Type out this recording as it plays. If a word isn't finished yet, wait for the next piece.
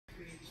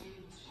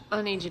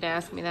I need you to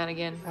ask me that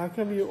again. How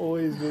come you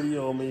always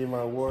video me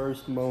my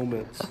worst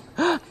moments?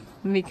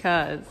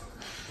 Because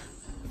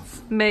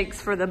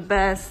makes for the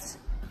best,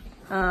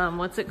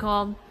 what's it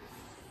called?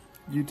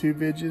 YouTube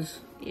videos?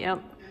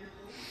 Yep.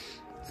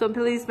 So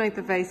please make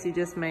the face you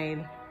just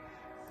made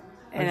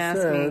and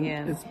ask me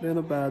again. It's been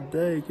a bad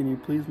day. Can you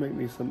please make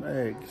me some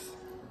eggs?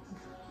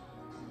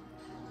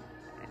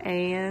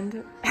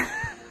 And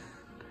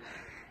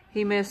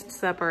he missed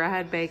supper. I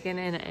had bacon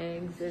and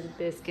eggs and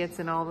biscuits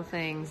and all the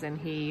things, and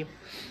he...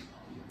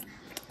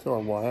 Tell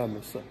him why I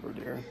missed supper,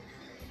 dear.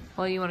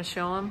 Well, you want to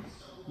show him?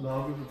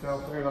 No, because it's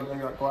out there and I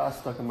got glass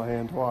stuck in my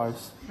hand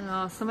twice.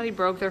 Oh, somebody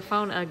broke their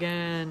phone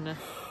again.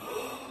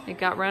 It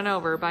got run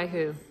over by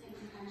who?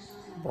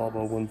 Baba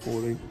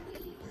 140.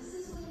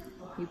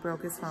 He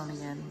broke his phone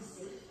again.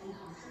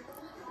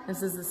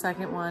 This is the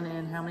second one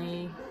in how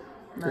many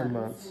months? 10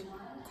 months.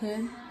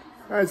 10?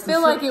 I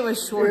feel like it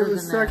was shorter than that. It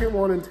was the second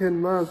one in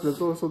 10 months, but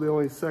it's also the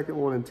only second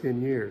one in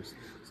 10 years.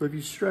 So if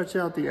you stretch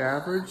out the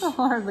average... I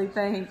hardly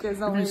think. If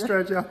you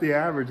stretch out the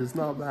average, it's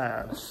not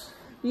bad.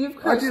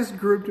 I just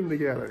grouped them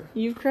together.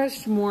 You've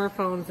crushed more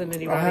phones than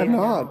anybody I have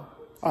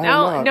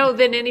not. No,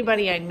 than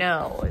anybody I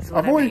know is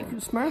what I've already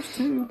smashed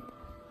 2.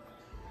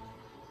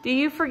 Do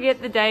you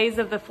forget the days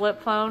of the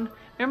flip phone?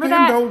 Remember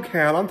that? that? Don't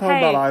count. I'm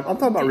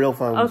talking about real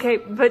phones. Okay,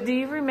 but do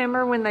you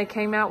remember when they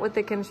came out with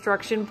the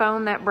construction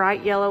phone, that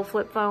bright yellow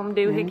flip phone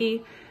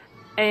doohickey?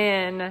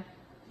 And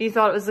you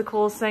thought it was the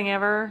coolest thing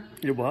ever?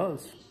 It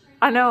was.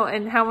 I know.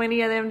 And how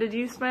many of them did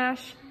you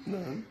smash?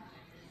 None.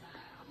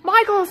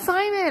 Michael,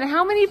 Simon,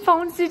 how many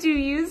phones did you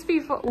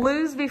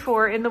lose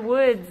before in the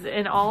woods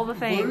and all the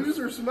things? Lose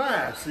or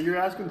smash? So you're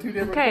asking 2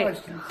 different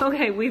questions.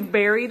 Okay, we've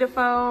buried a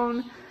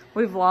phone.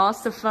 We've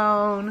lost a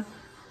phone.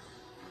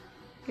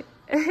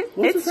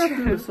 What's this have to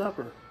do with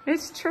supper?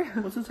 It's true.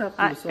 What's this have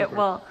to do with supper?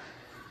 Well,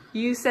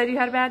 you said you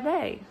had a bad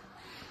day.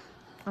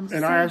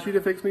 And I asked you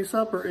to fix me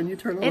supper, and you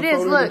turned on the phone. It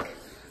is, look.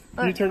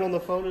 You turned on the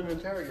phone and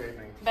interrogate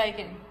me.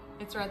 Bacon.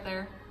 It's right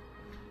there.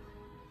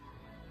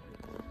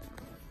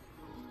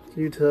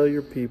 Can you tell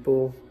your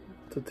people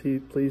to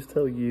please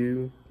tell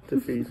you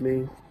to feed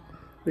me?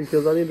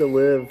 Because I need to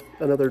live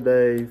another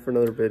day for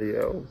another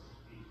video.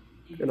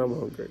 And I'm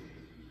hungry.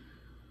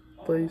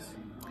 Please.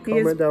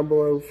 Comment down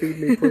below. Feed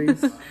me,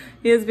 please.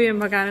 He is being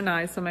kind of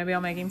nice, so maybe I'll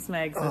make him some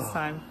eggs this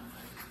time.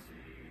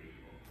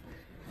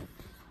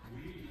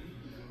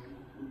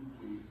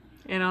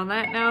 And on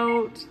that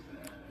note,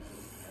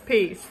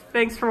 peace.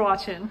 Thanks for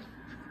watching.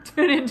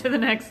 Tune into the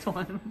next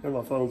one. And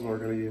my phone's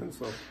working again,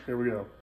 so here we go.